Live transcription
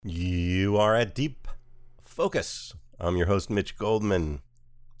You are at Deep Focus. I'm your host, Mitch Goldman.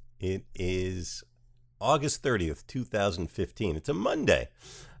 It is August 30th, 2015. It's a Monday.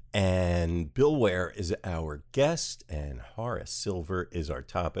 And Bill Ware is our guest, and Horace Silver is our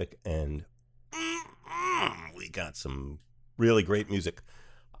topic. And we got some really great music.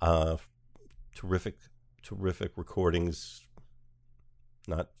 Terrific recordings.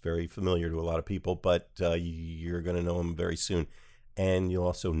 Not very familiar to a lot of people, but you're going to know him very soon. And you'll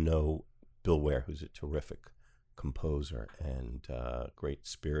also know Bill Ware, who's a terrific composer and great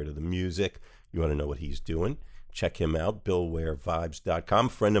spirit of the music. You want to know what he's doing? Check him out, BillWareVibes.com.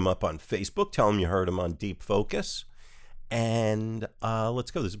 Friend him up on Facebook. Tell him you heard him on Deep Focus. And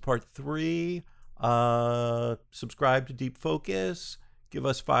let's go. This is part 3. Subscribe to Deep Focus. Give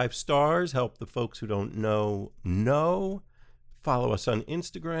us 5 stars. Help the folks who don't know. Follow us on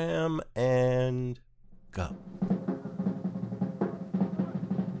Instagram. And go.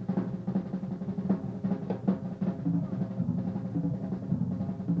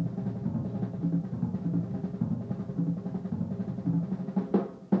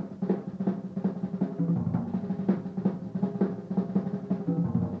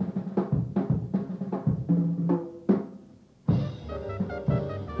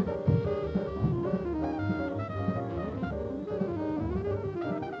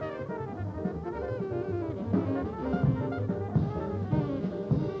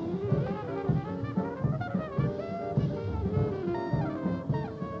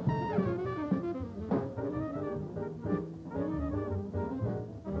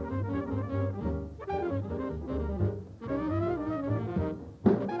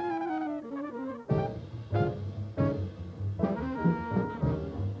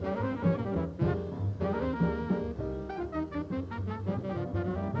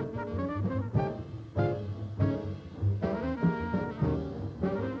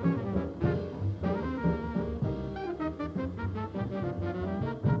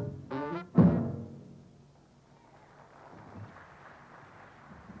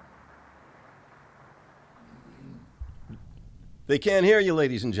 They can't hear you,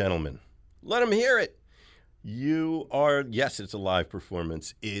 ladies and gentlemen. Let them hear it. Yes, it's a live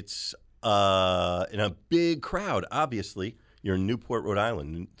performance. It's in a big crowd, obviously. You're in Newport, Rhode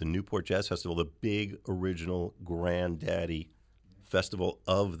Island, the Newport Jazz Festival, the big original granddaddy festival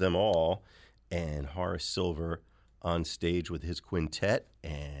of them all. And Horace Silver on stage with his quintet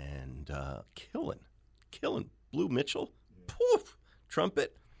and killing. Blue Mitchell, poof,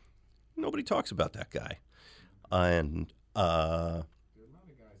 trumpet. Nobody talks about that guy. And there are a lot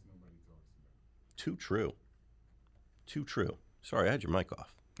of guys nobody talks about. Too true. Sorry, I had your mic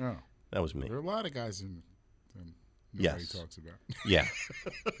off. Oh. That was me. There are a lot of guys nobody talks about.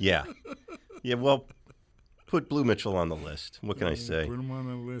 Yeah, well, put Blue Mitchell on the list. What can I say? Put him on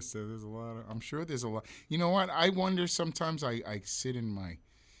the list. I'm sure there's a lot. You know what? I wonder sometimes I sit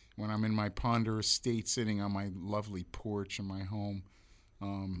when I'm in my ponderous state sitting on my lovely porch in my home,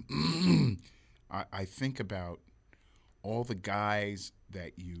 I think about all the guys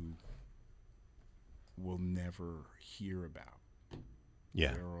that you will never hear about.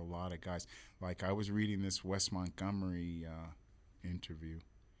 Yeah. There are a lot of guys. Like I was reading this Wes Montgomery interview,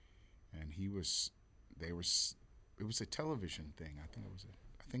 and it was a television thing. I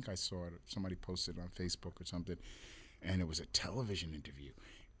think I saw it. Somebody posted it on Facebook or something, and it was a television interview.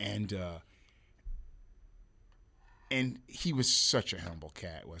 And he was such a humble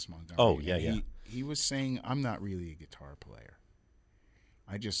cat, Wes Montgomery. Oh, yeah. He was saying, I'm not really a guitar player.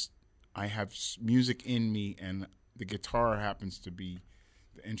 I have music in me, and the guitar happens to be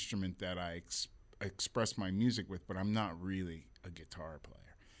the instrument that I express my music with, but I'm not really a guitar player.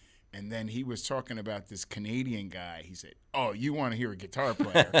 And then he was talking about this Canadian guy. He said, "Oh, you want to hear a guitar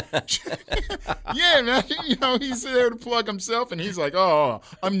player?" Yeah, man. He's there to plug himself, and he's like, "Oh,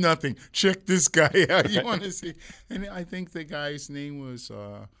 I'm nothing. Check this guy out. You want to see?" And I think the guy's name was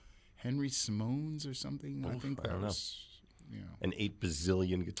Henry Simones or something. Oof, I think that was, an 8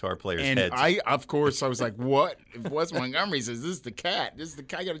 bazillion guitar player's and heads. I was like, "What?" If Wes Montgomery says, "This is the cat. This is the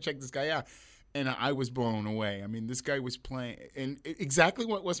guy. Got to check this guy out." And I was blown away. I mean, this guy was playing, and exactly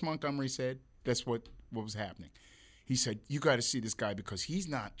what Wes Montgomery said, that's what was happening. He said, you got to see this guy because he's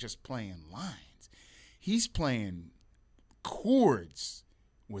not just playing lines. He's playing chords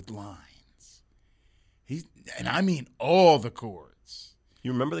with lines. And I mean all the chords.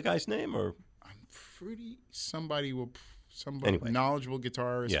 You remember the guy's name? Or I'm somebody anyway. Knowledgeable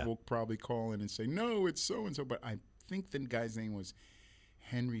guitarist will probably call in and say, no, it's so-and-so. But I think the guy's name was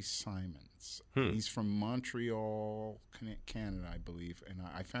Henry Simons. He's from Montreal, Canada, I believe. And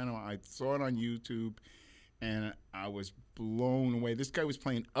I found him. I saw it on YouTube, and I was blown away. This guy was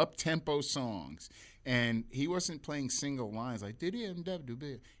playing up-tempo songs, and he wasn't playing single lines like did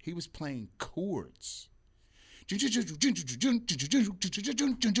he was playing chords.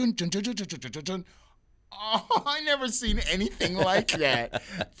 Oh, I never seen anything like that.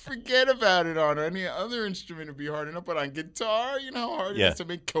 Forget about it. On any other instrument it'd be hard enough, but on guitar, you know how hard it is to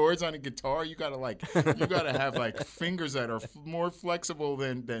make chords on a guitar. You gotta have like fingers that are more flexible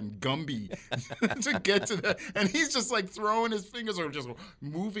than Gumby to get to that. And he's just like throwing his fingers or just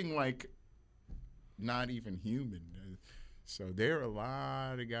moving like not even human. So there are a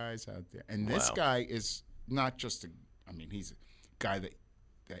lot of guys out there, and this guy is not just he's a guy that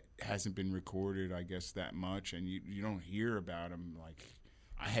hasn't been recorded, I guess, that much, and you don't hear about him. Like,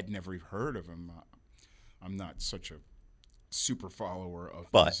 I had never heard of him. I'm not such a super follower of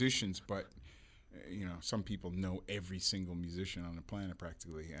musicians, but some people know every single musician on the planet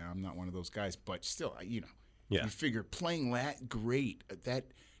practically, and I'm not one of those guys. But still, you figure playing that great,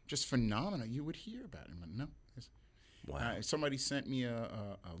 that just phenomenal, you would hear about him. But no. Wow. Somebody sent me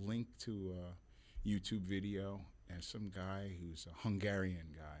a link to a YouTube video. And some guy who's a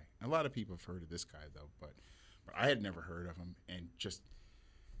Hungarian guy. A lot of people have heard of this guy, though, but I had never heard of him. And just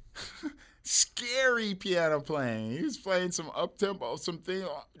scary piano playing. He was playing some up-tempo, something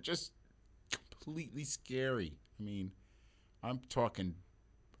just completely scary. I mean, I'm talking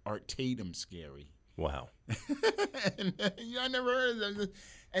Art Tatum scary. Wow. And, I never heard of that.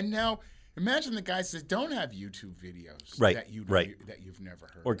 And now, imagine the guys that don't have YouTube videos that you've never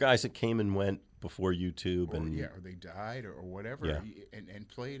heard. Or guys that came and went before YouTube, or they died or whatever, and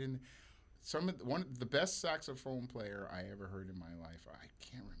played in one of the best saxophone player I ever heard in my life. I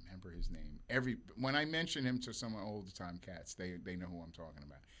can't remember his name. When I mention him to some old time cats, they know who I'm talking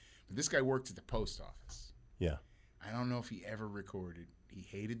about. But this guy worked at the post office. Yeah. I don't know if he ever recorded. He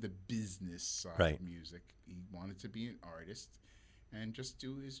hated the business side of music. He wanted to be an artist and just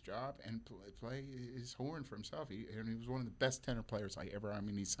do his job and play his horn for himself. He was one of the best tenor players I ever.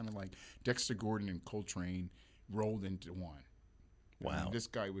 He sounded like Dexter Gordon and Coltrane rolled into one. Wow. This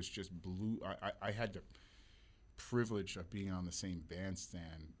guy was just blue. I had the privilege of being on the same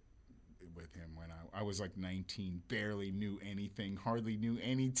bandstand with him when I was like 19, barely knew anything, hardly knew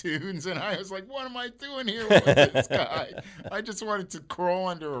any tunes, and I was like, what am I doing here with this guy? I just wanted to crawl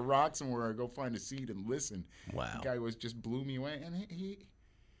under a rock somewhere or go find a seat and listen. Wow. The guy just blew me away, and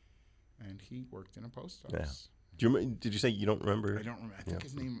he worked in a post office. Yeah. Did you say you don't remember? I don't remember. I think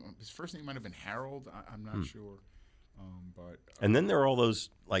his first name might have been Harold. I'm not sure. And then there are all those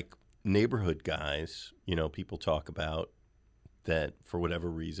like neighborhood guys, people talk about that for whatever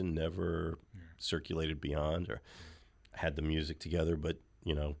reason never circulated beyond or had the music together, but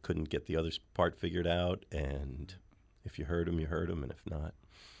couldn't get the other part figured out. And if you heard them, you heard them, and if not.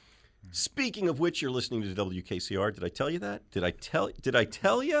 Speaking of which, you're listening to WKCR. Did I tell you that? Did I tell you?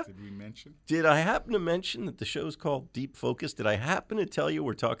 Did we mention? Did I happen to mention that the show's called Deep Focus? Did I happen to tell you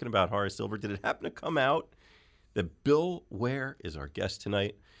we're talking about Horace Silver? Did it happen to come out that Bill Ware is our guest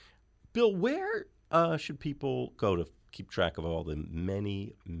tonight? Bill, where should people go to keep track of all the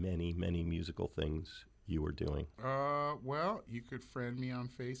many, many, many musical things you were doing? Well, you could friend me on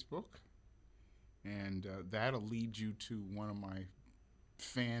Facebook, and that'll lead you to one of my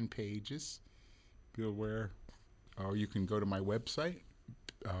fan pages, Bill Ware. Or you can go to my website,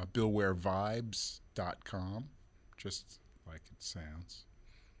 BillWareVibes.com, just like it sounds,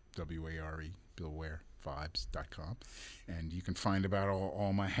 W-A-R-E, BillWareVibes.com. And you can find about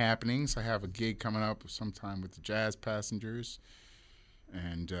all my happenings. I have a gig coming up sometime with the Jazz Passengers.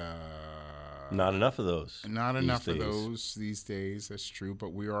 And not enough of those. Not enough of those these days. That's true.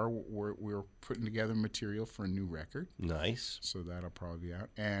 But we're putting together material for a new record. Nice. So that'll probably be out.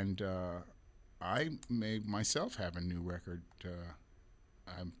 And I may myself have a new record.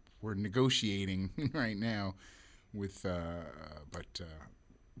 We're negotiating right now with, but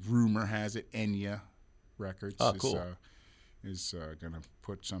rumor has it Enya Records is going to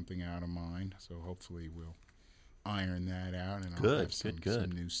put something out of mine. So hopefully we'll iron that out, and I'll have some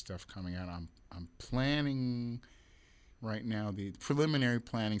new stuff coming out. I'm planning right now. The preliminary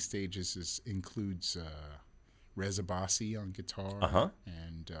planning stages includes Reza Bassi on guitar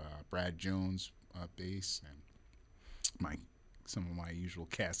and Brad Jones bass, and some of my usual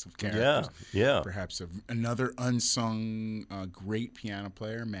cast of characters. Yeah. Perhaps another unsung great piano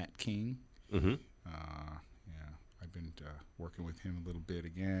player, Matt King. Mm-hmm. I've been working with him a little bit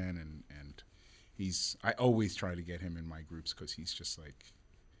again, and I always try to get him in my groups because he's just like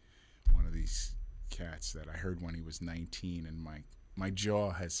one of these cats that I heard when he was 19, and my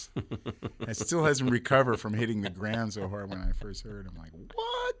jaw still hasn't recovered from hitting the ground so hard when I first heard him. Like,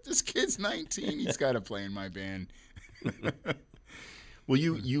 what? This kid's 19. He's got to play in my band. Well,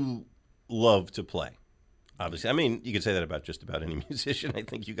 you love to play, obviously. I mean, you could say that about just about any musician. I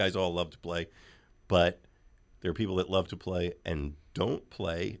think you guys all love to play, but there are people that love to play and don't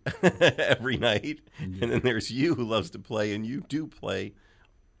play every night, and then there's you who loves to play and you do play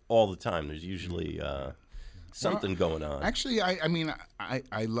all the time. There's usually something going on. Actually, I mean,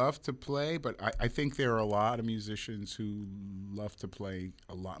 I love to play, but I think there are a lot of musicians who love to play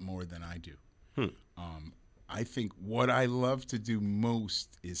a lot more than I do. I think what I love to do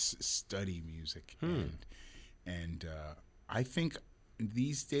most is study music, and I think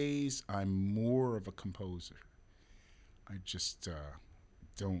these days I'm more of a composer. I just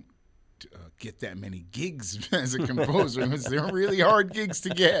don't get that many gigs as a composer. They're really hard gigs to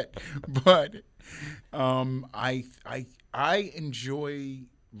get, but I enjoy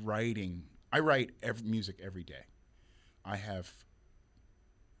writing. I write music every day. I have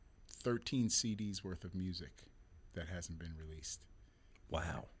 13 CDs worth of music that hasn't been released.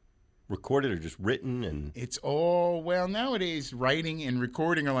 Wow. Recorded or just written? And it's all, well, nowadays writing and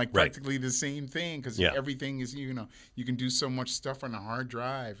recording are like practically the same thing, because everything is, you can do so much stuff on a hard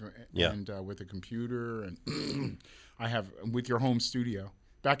drive and with a computer, and I have with your home studio.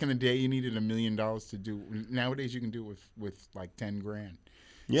 Back in the day, you needed $1 million to do. Nowadays, you can do it with like $10,000.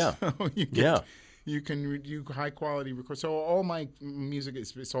 Yeah, so you can do high quality record. So all my music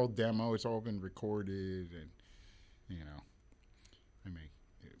it's all demo. It's all been recorded, and I mean,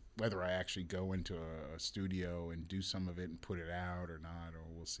 whether I actually go into a studio and do some of it and put it out or not, or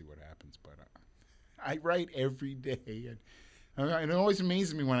we'll see what happens. But I write every day, and it always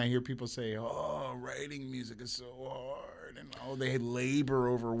amazes me when I hear people say, "Oh, writing music is so hard," and they labor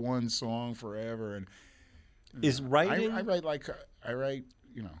over one song forever. And is writing? I write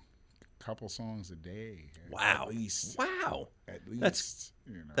a couple songs a day. Wow. At least. Wow. At least.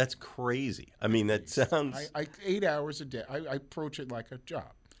 That's crazy. I mean, that sounds. 8 hours a day. I approach it like a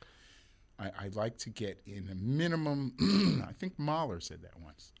job. I like to get in a minimum. I think Mahler said that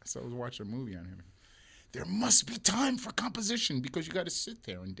once. I was watching a movie on him. There must be time for composition, because you got to sit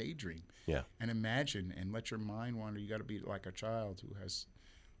there and daydream, and imagine and let your mind wander. You got to be like a child who has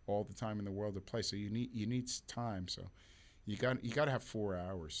all the time in the world to play. So you need time. So you got to have 4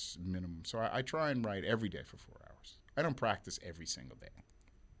 hours minimum. So I try and write every day for 4 hours. I don't practice every single day.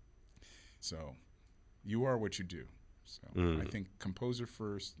 So you are what you do. So I think composer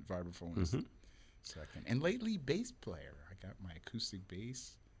first, vibraphonist second. And lately, bass player. I got my acoustic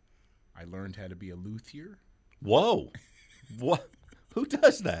bass. I learned how to be a luthier. Whoa. What? Who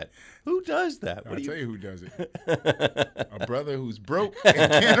does that? Who does that? I'll tell you who does it. A brother who's broke and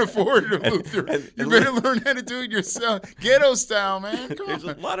can't afford a luthier. You better learn how to do it yourself. Ghetto style, man. Come There's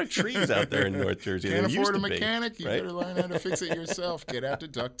a lot of trees out there in North Jersey. Can't afford a mechanic. You better learn how to fix it yourself. Get out the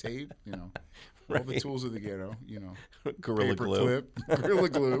duct tape, all the tools of the ghetto, Gorilla Glue. Gorilla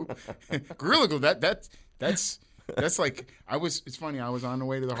Glue. Gorilla Glue, that's like, it's funny, I was on the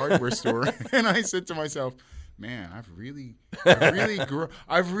way to the hardware store, and I said to myself, man, I've really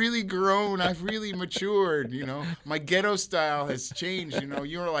grown, I've really matured, my ghetto style has changed,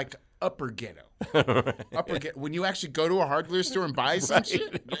 you're like upper ghetto. Upper ghetto. When you actually go to a hardware store and buy some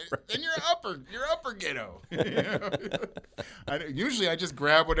shit, then you're upper ghetto. Usually I just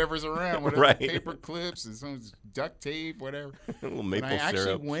grab whatever's around, paper clips and some duct tape, whatever. A little maple syrup. I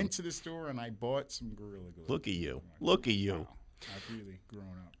actually went to the store and I bought some Gorilla Glue. Look at you. Look at you. Wow. I've really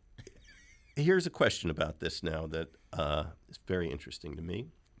grown up. Here's a question about this now that is very interesting to me.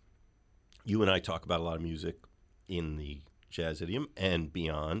 You and I talk about a lot of music in the Jazz Idiom and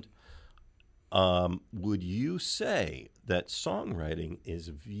beyond. Would you say that songwriting is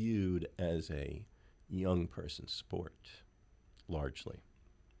viewed as a young person's sport, largely?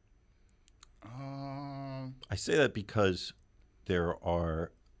 I say that because there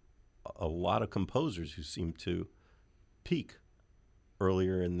are a lot of composers who seem to peak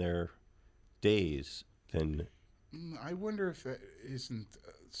earlier in their days than... I wonder if that isn't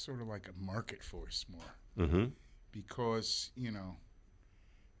sort of like a market force more. Mm-hmm. Because,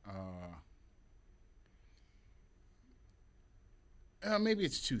 maybe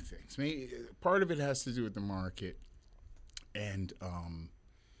it's two things. Maybe part of it has to do with the market, and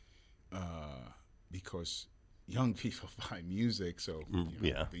because young people buy music, so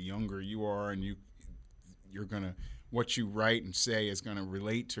the younger you are, and you're gonna, what you write and say is gonna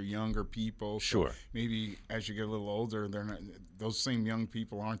relate to younger people. Sure. So maybe as you get a little older, those same young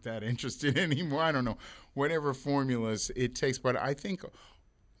people aren't that interested anymore. I don't know, whatever formulas it takes, but I think.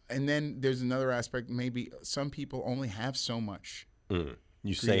 And then there's another aspect. Maybe some people only have so much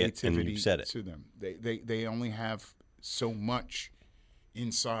You say it and creativity you've said it. to them. They only have so much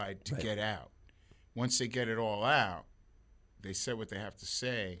inside to get out. Once they get it all out, they say what they have to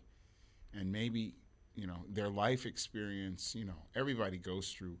say, and maybe, their life experience, everybody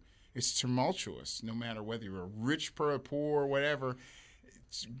goes through. It's tumultuous, no matter whether you're a rich, poor, whatever.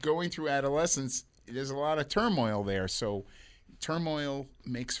 It's going through adolescence, there's a lot of turmoil there. So turmoil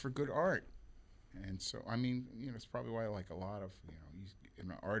makes for good art. And so, it's probably why I like a lot of,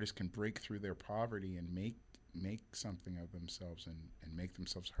 an artist can break through their poverty and make something of themselves and make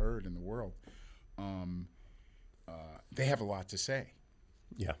themselves heard in the world. They have a lot to say.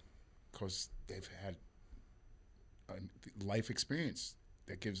 Yeah. Because they've had a life experience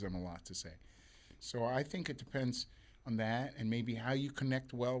that gives them a lot to say. So I think it depends on that, and maybe how you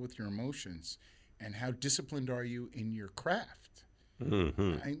connect well with your emotions and how disciplined are you in your craft.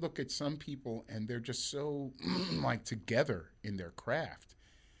 Mm-hmm. I look at some people and they're just so like together in their craft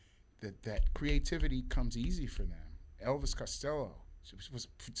that creativity comes easy for them. Elvis Costello was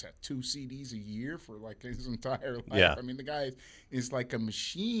 2 CDs a year for like his entire life. Yeah. The guy is like a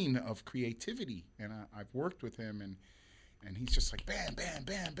machine of creativity, and I've worked with him, and he's just like bam, bam,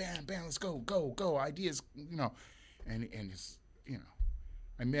 bam, bam, bam. Let's go, ideas, and it's,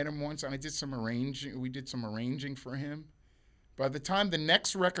 I met him once and I did some arranging. We did some arranging for him. By the time the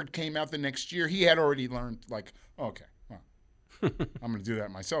next record came out the next year, he had already learned, like, okay, well, I'm going to do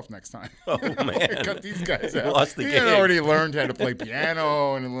that myself next time. Oh, man. Cut these guys out. Lost the He gig. had already learned how to play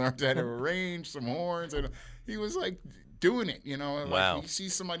piano and learned how to arrange some horns. And he was, like, doing it, Wow. Like, he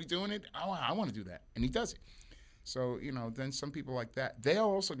sees somebody doing it, oh, I want to do that. And he does it. So, then some people like that, they're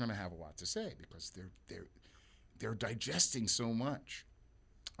also going to have a lot to say because they're digesting so much.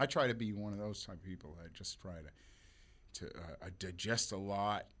 I try to be one of those type of people that just try to digest a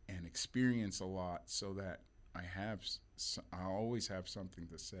lot and experience a lot, so that I always have something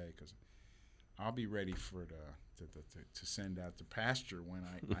to say, because I'll be ready for to send out to pasture when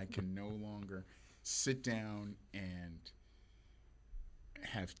I can no longer sit down and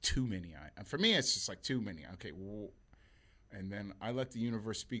have too many. For me, it's just like too many. Okay, well, and then I let the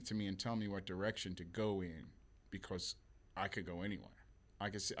universe speak to me and tell me what direction to go in, because I could go anywhere.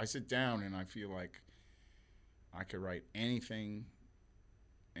 I sit down and I feel like I could write anything,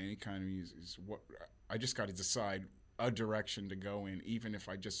 any kind of music. I just got to decide a direction to go in, even if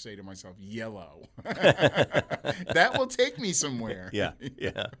I just say to myself, yellow. That will take me somewhere. Yeah.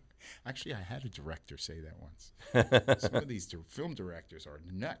 Actually, I had a director say that once. Some of these film directors are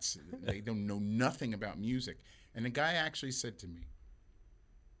nuts. They don't know nothing about music. And the guy actually said to me,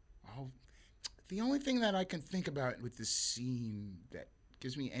 oh, the only thing that I can think about with this scene that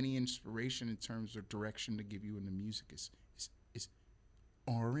gives me any inspiration in terms of direction to give you in the music is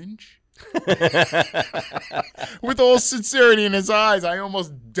Orange. With all sincerity in his eyes, I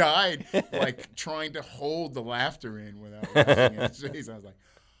almost died, like trying to hold the laughter in without laughing in his face. I was like,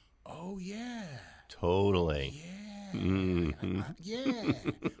 oh yeah, Totally. yeah, Mm-hmm. yeah,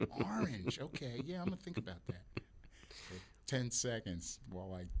 Orange. Okay, yeah, I'm gonna think about that for 10 seconds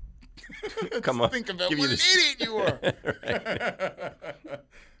while I Come on, think about give what you an this- idiot you are.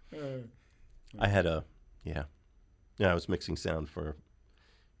 I had I was mixing sound for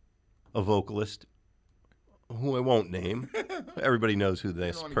a vocalist who I won't name. Everybody knows who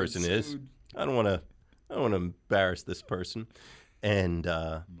this don't wanna person get is. sued. I don't want to embarrass this person. And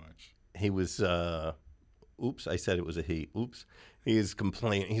Much. he was oops, I said it was a he. Oops. He is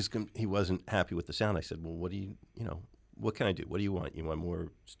complaining. He wasn't happy with the sound. I said, "Well, what do what can I do? What do you want? You want more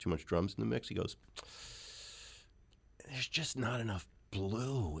too much drums in the mix?" He goes, "There's just not enough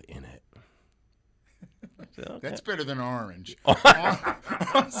blue in it." I said, "Okay." That's better than Orange.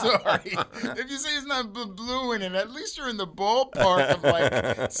 I'm sorry. If you say it's not blue in it, at least you're in the ballpark of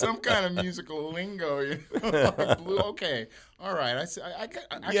like some kind of musical lingo. Like blue. Okay. All right.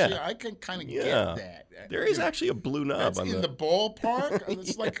 I can kind of get that. There is actually a blue knob That's on in the ballpark.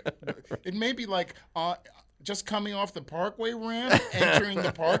 It's like it may be like just coming off the Parkway ramp, entering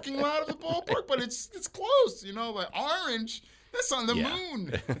the parking lot of the ballpark, but it's close. Like Orange. That's on the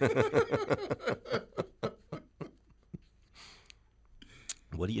moon.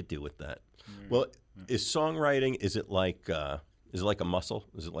 What do you do with that? Well, is songwriting, is it like a muscle?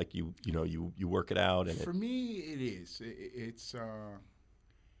 Is it like you work it out? And For me, it is. It's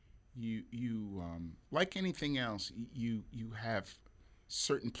you like anything else. You have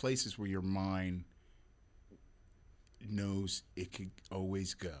certain places where your mind knows it could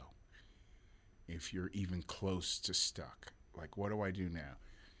always go. If you're even close to stuck, like what do I do now?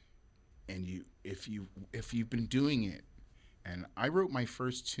 And if you've been doing it, and I wrote my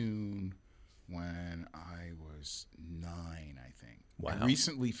first tune when I was 9, I think. Wow. I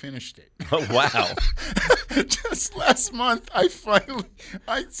recently finished it. Oh, wow. Just last month, I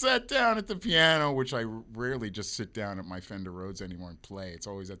sat down at the piano, which I rarely just sit down at my Fender Rhodes anymore and play. It's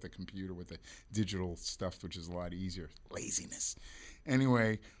always at the computer with the digital stuff, which is a lot easier. Laziness.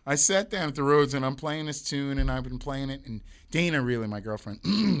 Anyway, I sat down at the Rhodes, and I'm playing this tune, and I've been playing it. And Dana, really, my girlfriend,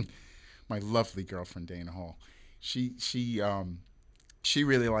 my lovely girlfriend, Dana Hall, she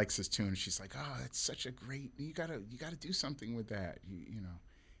really likes this tune. She's like, "Oh, that's such a great. You gotta do something with that. You know,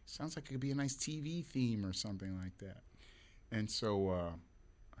 sounds like it could be a nice TV theme or something like that." And so I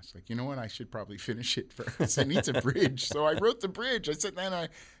was like, "You know what? I should probably finish it first. It needs a bridge." So I wrote the bridge. I said, then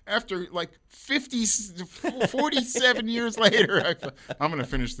after like 47 years later, I'm gonna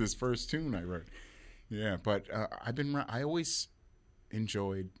finish this first tune I wrote. Yeah, but I always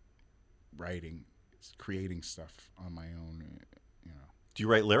enjoyed writing, creating stuff on my own. Do you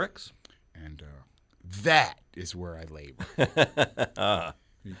write lyrics? And that is where I labor.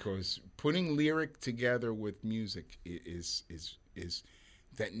 Because putting lyric together with music is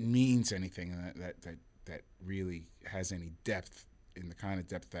that means anything, that really has any depth, in the kind of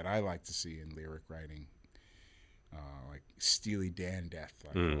depth that I like to see in lyric writing, like Steely Dan depth.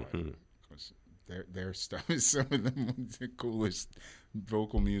 Because their stuff is some of the coolest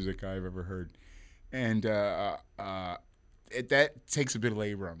vocal music I've ever heard. And that takes a bit of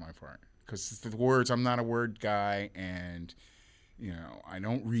labor on my part, because the words, I'm not a word guy, and I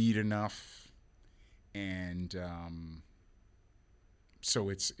don't read enough, and so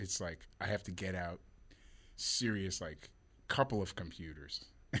it's like I have to get out serious, like, couple of computers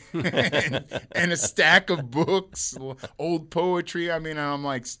and a stack of books, old poetry. I mean, I'm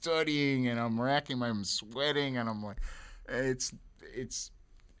like studying, and I'm sweating, and I'm like, it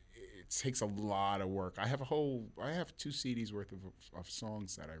takes a lot of work. I have 2 CDs worth of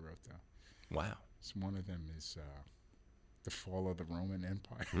songs that I wrote, though. Wow. So one of them is The Fall of the Roman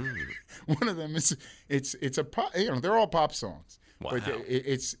Empire. One of them is it's a pop, they're all pop songs. Wow. But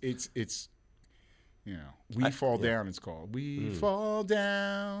it's We Fall Down, it's called. We fall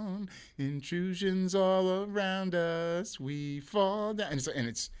down, intrusions all around us. We fall down. And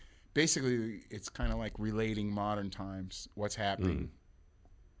it's basically, it's kind of like relating modern times, what's happening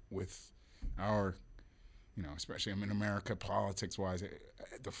with our, especially in America, politics-wise,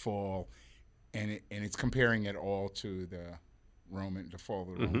 the fall, and it's comparing it all to the fall of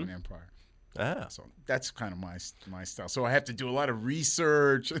the Roman Empire. Ah. So that's kind of my style. So I have to do a lot of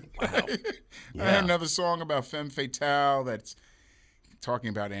research. Wow. Yeah. I have another song about femme fatale that's talking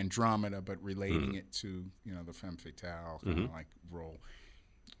about Andromeda, but relating it to the femme fatale kind of like role.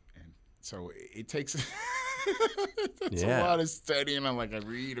 And so it takes it's a lot of studying. I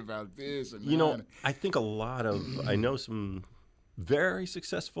read about this and that. I think I know some very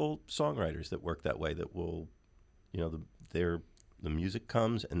successful songwriters that work that way, that will, the music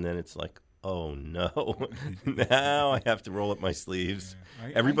comes, and then it's like, oh no, now I have to roll up my sleeves.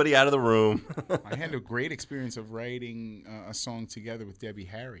 Yeah. Everybody out of the room. I had a great experience of writing a song together with Debbie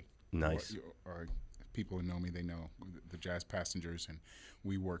Harry. Nice. Or people who know me, they know the Jazz Passengers, and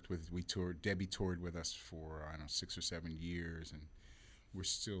we toured. Debbie toured with us for 6 or 7 years, and we're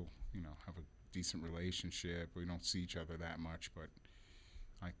still have a decent relationship. We don't see each other that much, but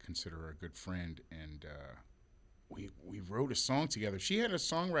I consider her a good friend, and we wrote a song together. She had a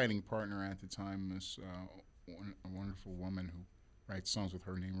songwriting partner at the time, this a wonderful woman who writes songs with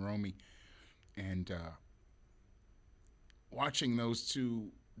her named Romy, and watching those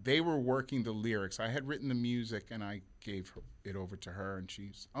two, they were working the lyrics. I had written the music, and I gave it over to her, and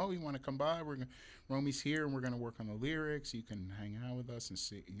she's, "Oh, you want to come by? Romy's here, and we're going to work on the lyrics. You can hang out with us and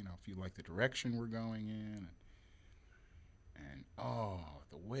see, if you like the direction we're going in." And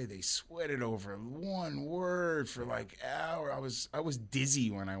the way they sweated over one word for like hour. I was dizzy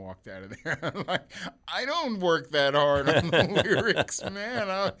when I walked out of there. Like, I don't work that hard on the lyrics,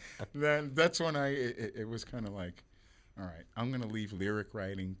 man. That's when it was kind of like, all right, I'm going to leave lyric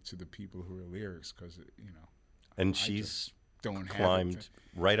writing to the people who are lyrics, because And she's don't climbed have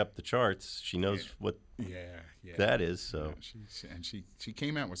right up the charts. She knows what that is. So she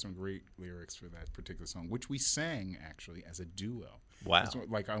came out with some great lyrics for that particular song, which we sang actually as a duo. Wow!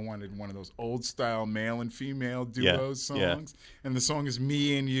 Like, I wanted one of those old style male and female duo songs, and the song is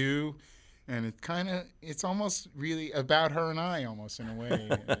me and you, and it's almost really about her and I, almost, in a way.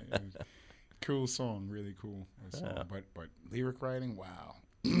 Cool song, really cool song. Yeah. But lyric writing, wow.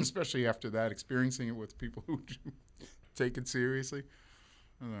 Especially after that, experiencing it with people who take it seriously.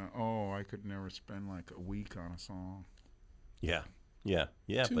 I could never spend like a week on a song. Yeah.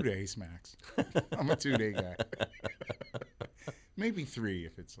 2 days max. I'm a 2-day guy. Maybe 3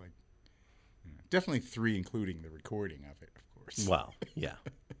 if it's like Yeah. Definitely 3, including the recording of it, of course. Well, yeah.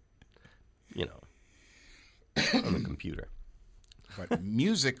 You know, on the computer. But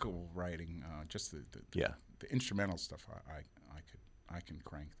musical writing, just the instrumental stuff, I can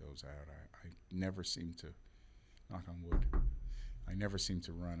crank those out. I never seem to, knock on wood, I never seem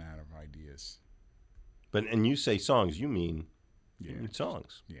to run out of ideas. And you say songs, you mean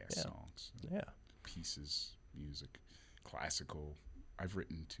songs. Yeah, songs. Yeah. Pieces, music, classical. I've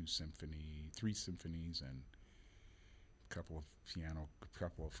written 3 symphonies, and a couple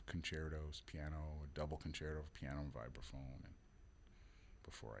of concertos, piano, a double concerto for piano and vibraphone, and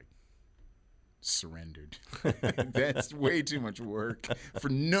before I surrendered. That's way too much work for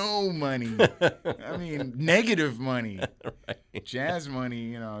no money. I mean, negative money. Right. Jazz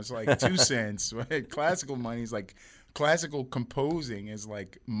money, it's like 2 cents. Classical money is like, classical composing is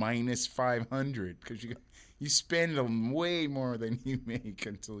like minus 500 because you spend way more than you make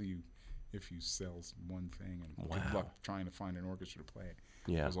if you sell one thing, and good luck trying to find an orchestra to play it.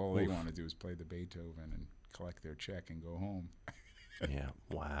 Yeah, because all they want to do is play the Beethoven and collect their check and go home. Yeah.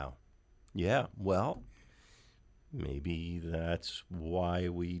 Wow. Yeah. Well, maybe that's why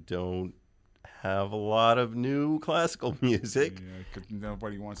we don't have a lot of new classical music. Yeah, because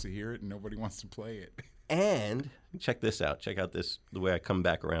nobody wants to hear it and nobody wants to play it. And check this out. Check out the way I come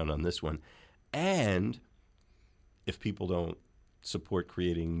back around on this one. And if people don't support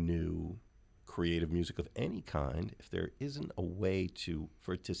creating new creative music of any kind, if there isn't a way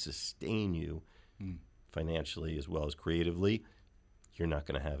for it to sustain you financially as well as creatively, you're not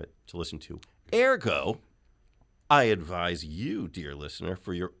going to have it to listen to. Ergo, I advise you, dear listener,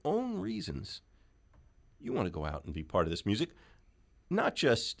 for your own reasons, you want to go out and be part of this music. Not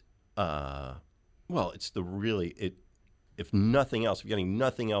just, if nothing else, if you're getting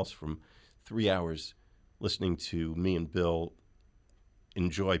nothing else from 3 hours listening to me and Bill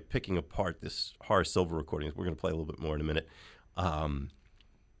enjoy picking apart this Horace Silver recording. We're going to play a little bit more in a minute.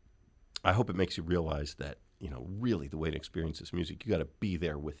 I hope it makes you realize that, really the way to experience this music, you got to be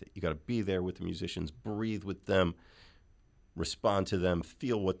there with it. You got to be there with the musicians, breathe with them, respond to them,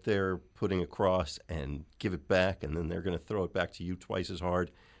 feel what they're putting across, and give it back, and then they're going to throw it back to you twice as hard.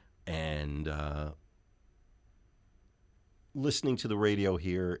 And listening to the radio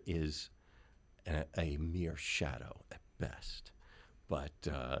here is a mere shadow at best. But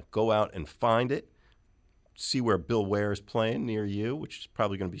go out and find it. See where Bill Ware is playing near you, which is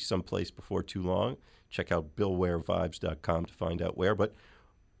probably going to be someplace before too long. Check out BillWareVibes.com to find out where. But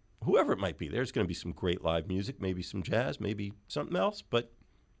whoever it might be, there's going to be some great live music, maybe some jazz, maybe something else. But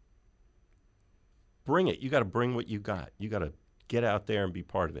bring it. You got to bring what you got. You got to get out there and be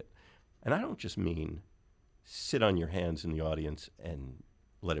part of it. And I don't just mean sit on your hands in the audience and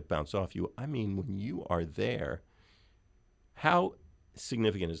let it bounce off you. I mean, when you are there, how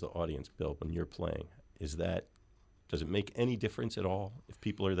significant is the audience, Bill, when you're playing? Does it make any difference at all if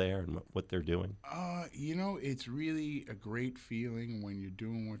people are there and what they're doing? It's really a great feeling when you're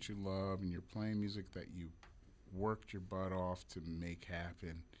doing what you love and you're playing music that you worked your butt off to make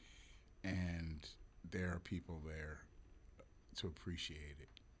happen, and there are people there to appreciate it,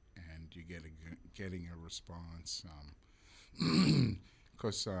 and you getting a response.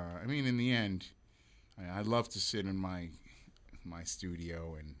 Because in the end, I love to sit in my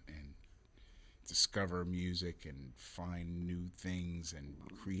studio and discover music and find new things and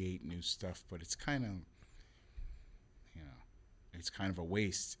create new stuff, but it's kind of a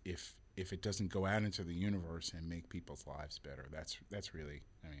waste if it doesn't go out into the universe and make people's lives better. That's really,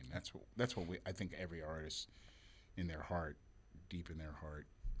 that's what I think every artist in their heart, deep in their heart,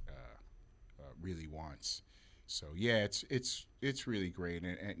 really wants. So yeah, it's really great,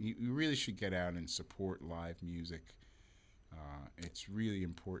 and you really should get out and support live music. It's really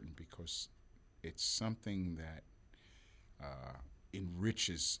important because it's something that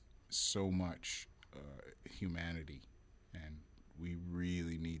enriches so much humanity, and we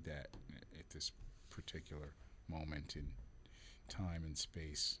really need that at this particular moment in time and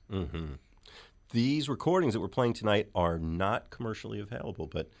space. Mm-hmm. These recordings that we're playing tonight are not commercially available,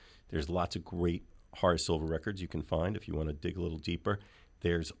 but there's lots of great Horace Silver records you can find if you want to dig a little deeper.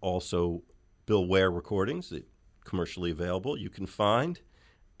 There's also Bill Ware recordings that commercially available you can find,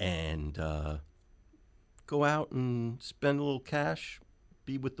 and go out and spend a little cash,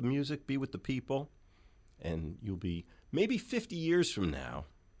 be with the music, be with the people, and you'll be, maybe 50 years from now,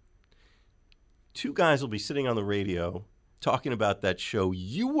 2 guys will be sitting on the radio talking about that show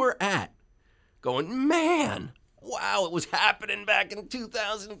you were at, going, man, wow, it was happening back in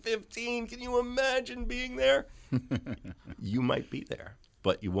 2015. Can you imagine being there? You might be there,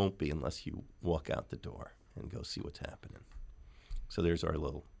 but you won't be unless you walk out the door and go see what's happening. So there's our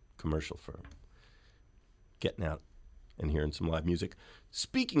little commercial for getting out and hearing some live music.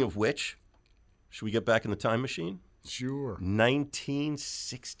 Speaking of which, should we get back in the time machine? Sure.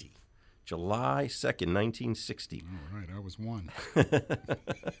 1960. July 2nd, 1960. All right, I was one.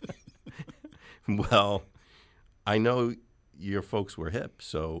 Well, I know your folks were hip,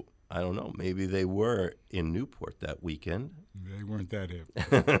 so I don't know. Maybe they were in Newport that weekend. They weren't that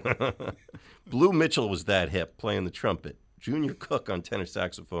hip. Blue Mitchell was that hip, playing the trumpet. Junior Cook on tenor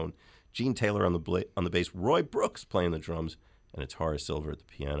saxophone. Gene Taylor on the bass. Roy Brooks playing the drums. And it's Horace Silver at the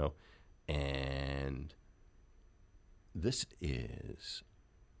piano. And this is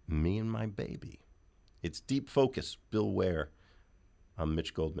Me and My Baby. It's Deep Focus, Bill Ware. I'm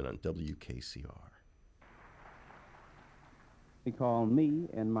Mitch Goldman on WKCR. They call Me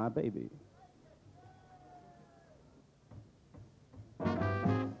and My Baby.